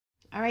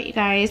Alright you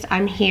guys,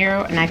 I'm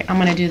here and I'm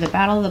going to do the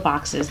Battle of the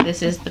Boxes.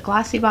 This is the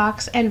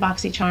Glossybox and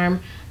Boxycharm.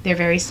 They're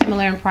very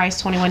similar in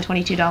price, $21,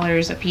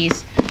 $22 a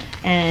piece.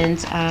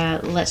 And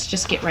let's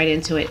just get right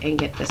into it and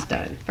get this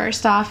done.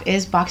 First off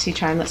is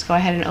Boxycharm. Let's go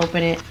ahead and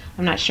open it.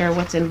 I'm not sure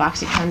what's in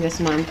Boxycharm this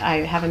month. I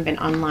haven't been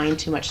online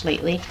too much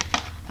lately.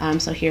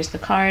 So here's the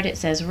card. It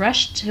says,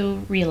 Rush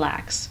to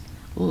Relax.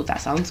 Ooh, that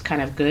sounds kind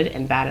of good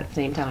and bad at the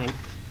same time.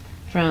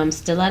 From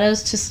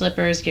stilettos to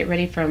slippers, get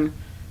ready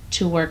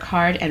to work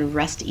hard and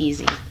rest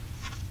easy.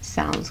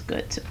 Sounds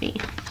good to me.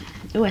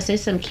 Ooh, I see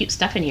some cute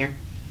stuff in here.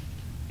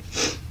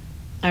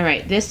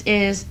 Alright, this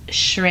is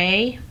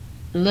Shrey.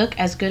 Look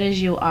as good as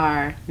you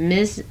are.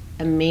 Ms.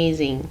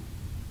 Amazing.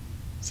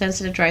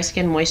 Sensitive dry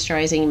skin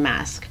moisturizing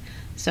mask.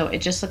 So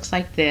it just looks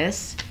like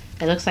this.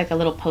 It looks like a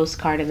little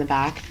postcard in the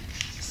back.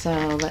 So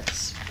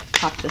let's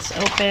pop this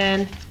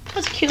open. Oh,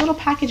 it's cute little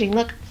packaging.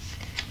 Look.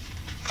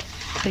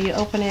 So you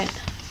open it.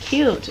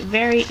 Cute.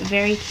 Very,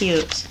 very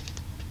cute.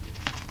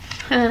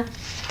 I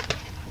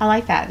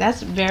like that.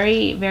 That's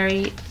very,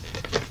 very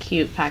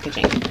cute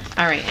packaging.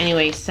 Alright,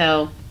 anyway,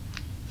 so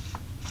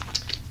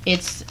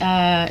it's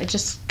it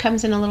just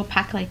comes in a little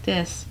pack like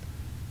this.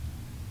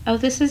 Oh,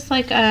 this is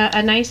like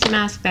a nice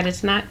mask that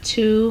it's not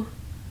too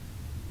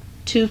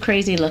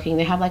crazy looking.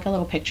 They have like a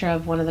little picture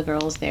of one of the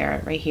girls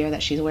there right here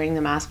that she's wearing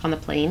the mask on the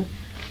plane.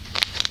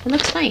 It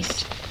looks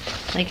nice.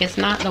 Like it's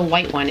not the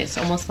white one, it's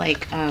almost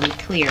like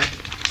clear.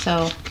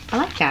 So I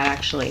like that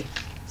actually.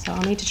 So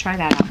I'll need to try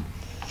that out.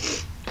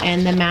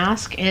 And the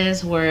mask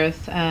is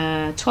worth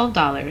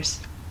 $12.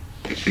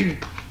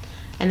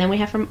 And then we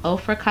have from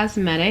Ofra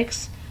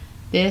Cosmetics.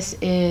 This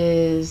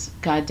is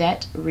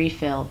Gaudette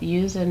Refill.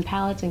 Used in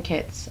palettes and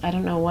kits. I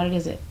don't know what it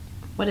is.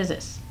 What is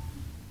this?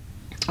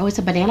 Oh, it's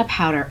a banana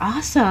powder.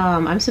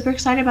 Awesome. I'm super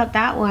excited about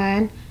that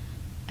one.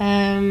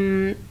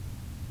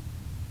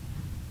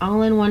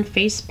 All-in-one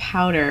face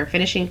powder.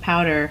 Finishing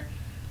powder.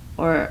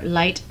 Or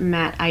light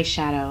matte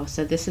eyeshadow.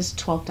 So this is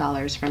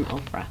 $12 from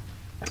Ofra.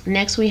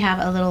 Next we have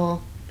a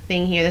little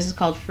thing here. This is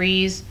called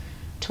Freeze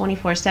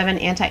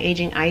 24/7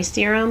 Anti-Aging Eye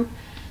Serum.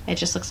 It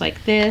just looks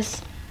like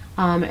this.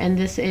 And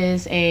this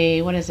is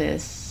a, what is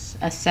this?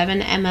 A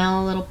 7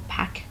 ml little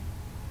pack.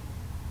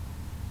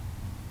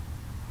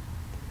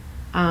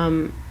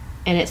 And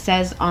it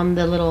says on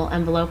the little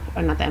envelope,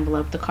 or not the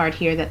envelope, the card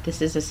here, that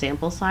this is a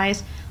sample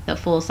size. The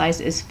full size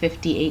is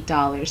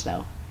 $58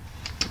 though.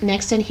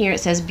 Next in here it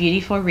says Beauty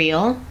for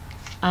Real.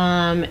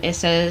 It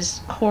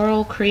says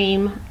Coral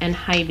Cream and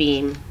High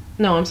Beam.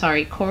 No, I'm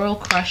sorry, Coral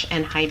Crush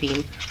and High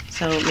Beam.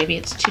 So maybe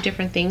it's two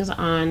different things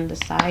on the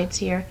sides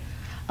here.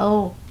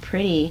 Oh,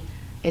 pretty.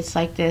 It's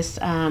like this,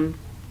 let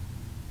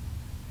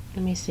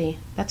me see.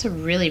 That's a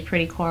really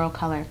pretty coral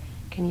color.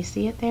 Can you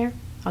see it there?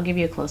 I'll give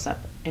you a close-up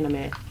in a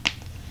minute.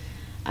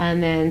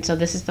 And then, so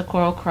this is the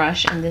Coral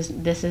Crush, and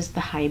this is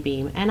the High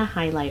Beam, and a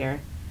highlighter.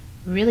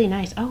 Really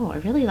nice. Oh, I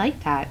really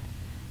like that.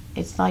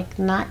 It's like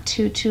not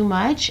too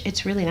much.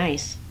 It's really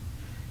nice.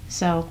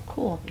 So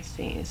cool. Let's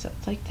see. So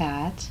it's like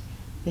that.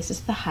 This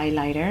is the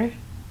highlighter.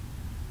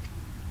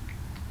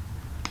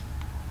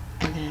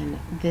 And then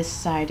this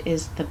side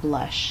is the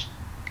blush.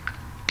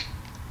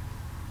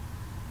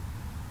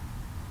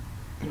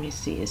 Let me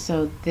see.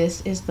 So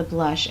this is the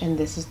blush and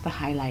this is the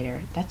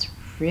highlighter. That's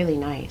really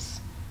nice.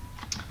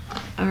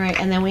 Alright,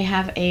 and then we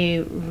have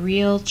a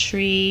Real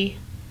Tree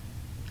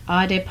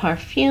Eau de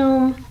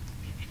Parfum.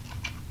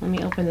 Let me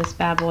open this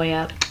bad boy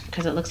up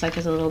because it looks like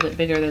it's a little bit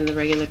bigger than the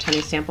regular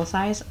tiny sample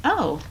size.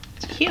 Oh,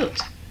 it's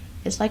cute.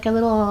 It's like a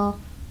little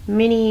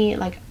mini,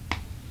 like,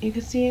 you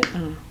can see it.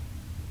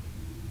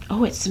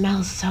 Oh, it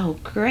smells so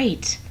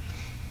great.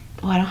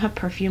 Oh, I don't have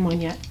perfume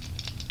on yet.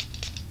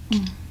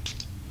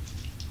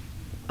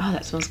 Oh,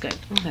 that smells good.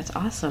 Oh, that's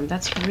awesome.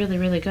 That's really,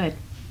 really good.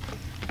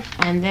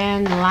 And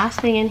then the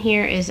last thing in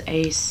here is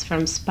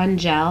from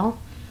Spongel.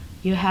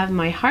 You have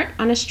My Heart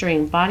on a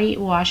String Body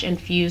Wash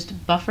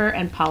Infused Buffer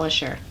and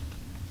Polisher.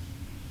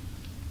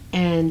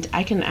 And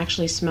I can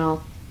actually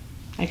smell,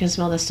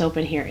 the soap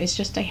in here. It's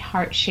just a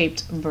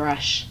heart-shaped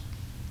brush.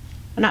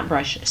 Not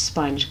brush,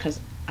 sponge, because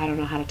I don't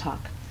know how to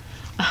talk.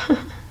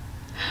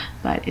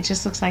 But it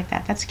just looks like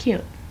that. That's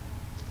cute.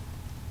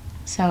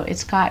 So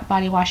it's got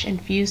body wash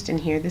infused in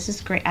here. This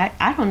is great.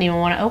 I don't even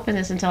want to open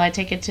this until I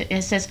take it to,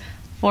 it says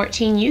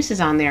 14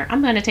 uses on there.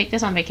 I'm going to take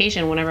this on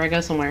vacation whenever I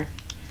go somewhere.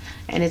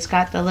 And it's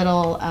got the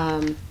little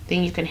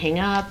thing you can hang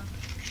up.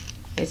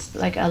 It's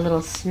like a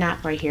little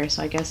snap right here.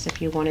 So I guess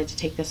if you wanted to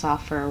take this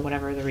off for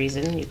whatever the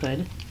reason, you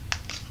could.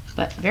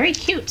 But very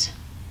cute.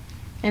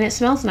 And it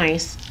smells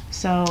nice.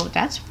 So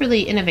that's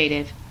really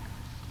innovative.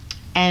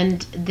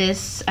 And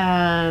this,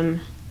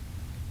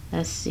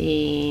 let's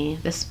see,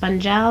 the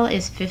Spongel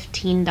is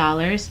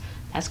 $15.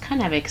 That's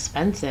kind of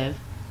expensive.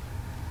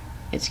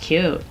 It's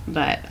cute,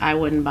 but I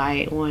wouldn't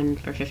buy one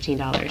for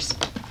 $15.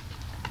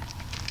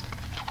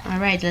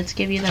 Alright, let's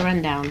give you the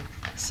rundown.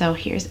 So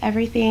here's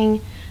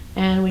everything,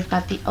 and we've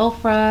got the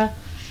Ofra,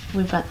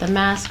 we've got the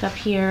mask up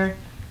here,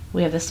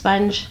 we have the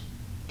sponge,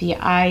 the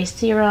eye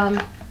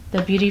serum,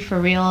 the Beauty for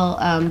Real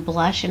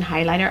blush and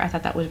highlighter. I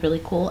thought that was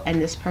really cool,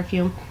 and this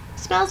perfume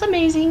Smells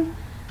amazing.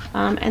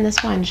 And the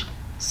sponge.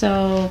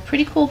 So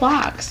pretty cool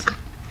box.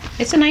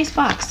 It's a nice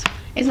box.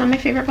 It's not my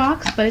favorite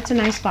box, but it's a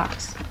nice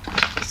box.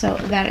 So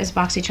that is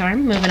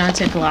Boxycharm. Moving on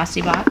to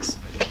Glossybox.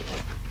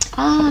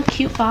 Ah,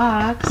 cute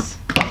box.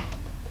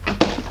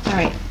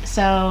 Alright,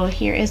 so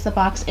here is the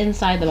box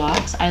inside the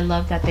box. I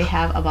love that they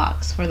have a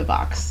box for the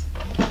box.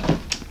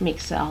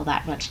 Makes it all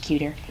that much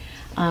cuter.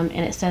 And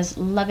it says,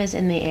 "Love is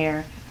in the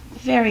air."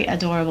 Very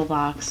adorable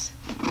box.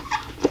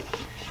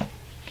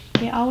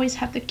 They always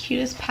have the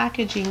cutest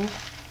packaging.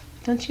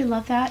 Don't you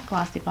love that?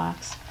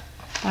 Glossybox.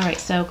 Alright,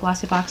 so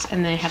Glossybox,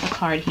 and they have a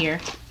card here.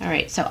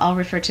 Alright, so I'll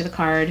refer to the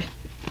card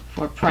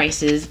for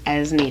prices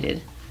as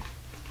needed.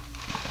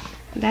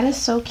 That is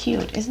so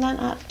cute. Isn't that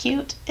not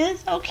cute?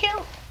 It's so cute.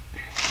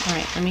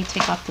 Alright, let me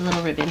take off the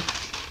little ribbon.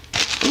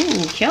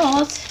 Ooh,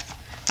 cute.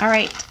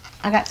 Alright,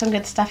 I got some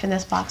good stuff in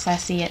this box. I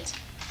see it.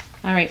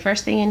 Alright,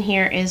 first thing in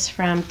here is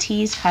from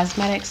Tease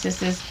Cosmetics.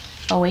 This is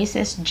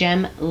Oasis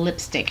Gem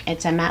Lipstick.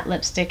 It's a matte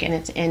lipstick and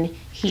it's in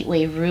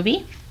Heatwave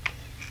Ruby.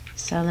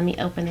 So let me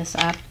open this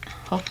up.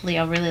 Hopefully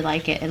I'll really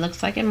like it. It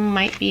looks like it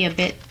might be a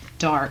bit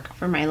dark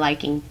for my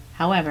liking.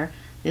 However,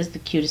 this is the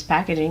cutest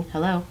packaging.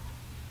 Hello.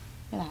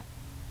 Look at that.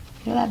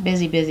 Look at that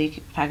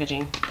busy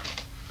packaging.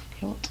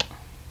 Cute.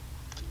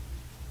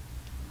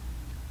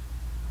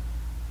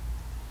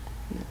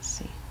 Let's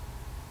see.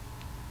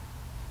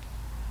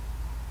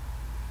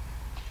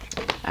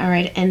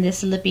 Alright, and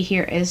this lippy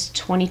here is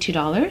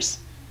 $22.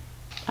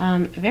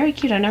 Very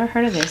cute. I've never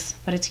heard of this,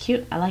 but it's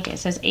cute. I like it. It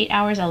says 8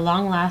 hours, a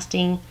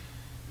long-lasting,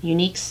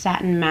 unique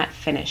satin matte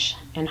finish,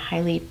 and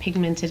highly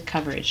pigmented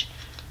coverage.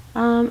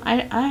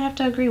 I have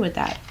to agree with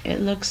that.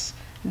 It looks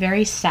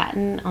very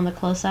satin on the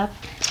close-up.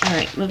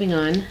 Alright, moving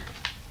on.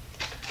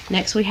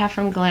 Next we have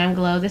from Glam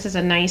Glow. This is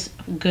a nice,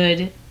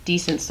 good,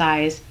 decent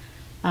size.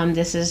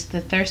 This is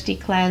the Thirsty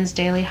Cleanse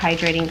Daily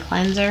Hydrating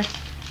Cleanser,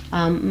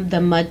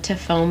 the Mud to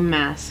Foam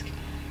Mask.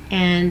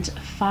 And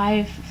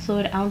 5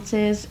 fluid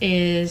ounces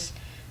is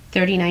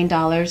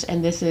 $39,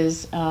 and this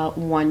is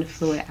 1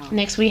 fluid ounce.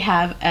 Next we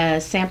have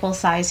a sample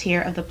size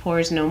here of the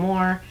Pores No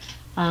More.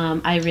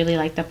 I really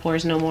like the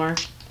Pores No More.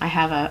 I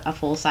have a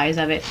full size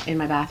of it in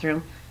my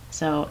bathroom,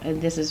 so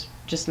and this is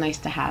just nice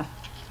to have.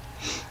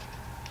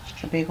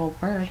 It's a big old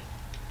bird.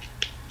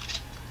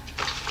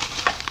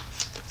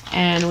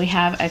 And we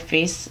have a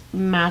face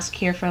mask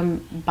here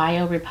from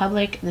Bio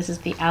Republic. This is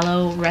the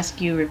Aloe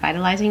Rescue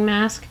Revitalizing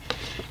Mask.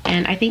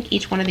 And I think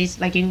each one of these,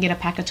 like you can get a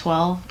pack of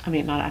 12. I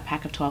mean, not a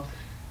pack of 12.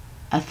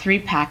 A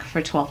 3-pack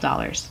for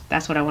 $12.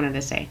 That's what I wanted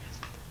to say.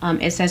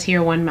 It says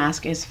here one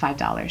mask is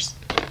 $5.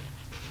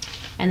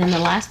 And then the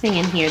last thing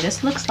in here,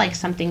 this looks like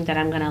something that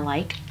I'm going to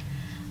like.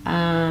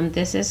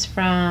 This is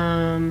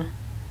from,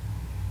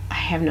 I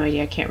have no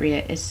idea, I can't read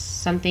it. It's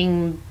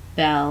something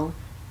Bell.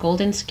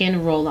 Golden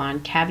Skin Roll-On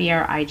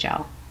Caviar Eye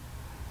Gel.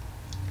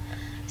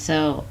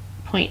 So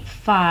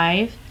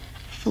 0.5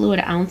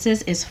 fluid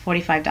ounces is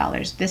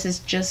 $45. This is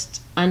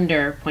just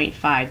under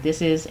 0.5.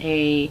 This is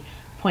a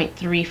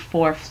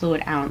 0.34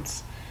 fluid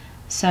ounce.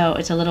 So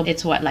it's a little,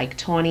 it's what, like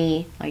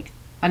 20, like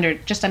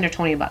just under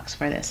 20 bucks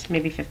for this,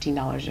 maybe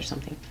 $15 or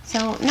something.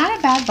 So not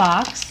a bad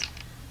box.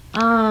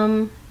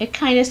 It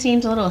kind of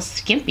seems a little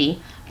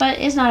skimpy, but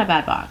it's not a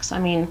bad box. I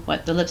mean,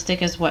 what, the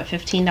lipstick is what,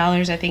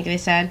 $15 I think they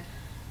said.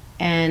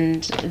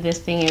 And this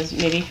thing is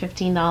maybe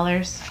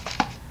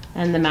 $15,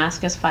 and the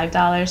mask is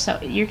 $5. So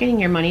you're getting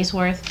your money's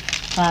worth,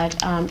 but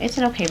it's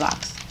an okay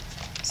box.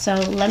 So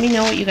let me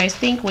know what you guys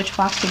think. Which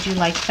box did you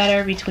like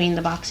better between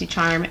the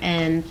Boxycharm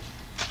and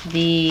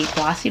the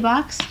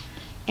Glossybox?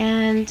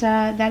 And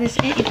that is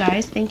it, you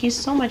guys. Thank you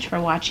so much for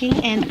watching,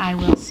 and I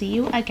will see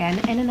you again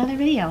in another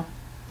video.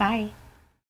 Bye.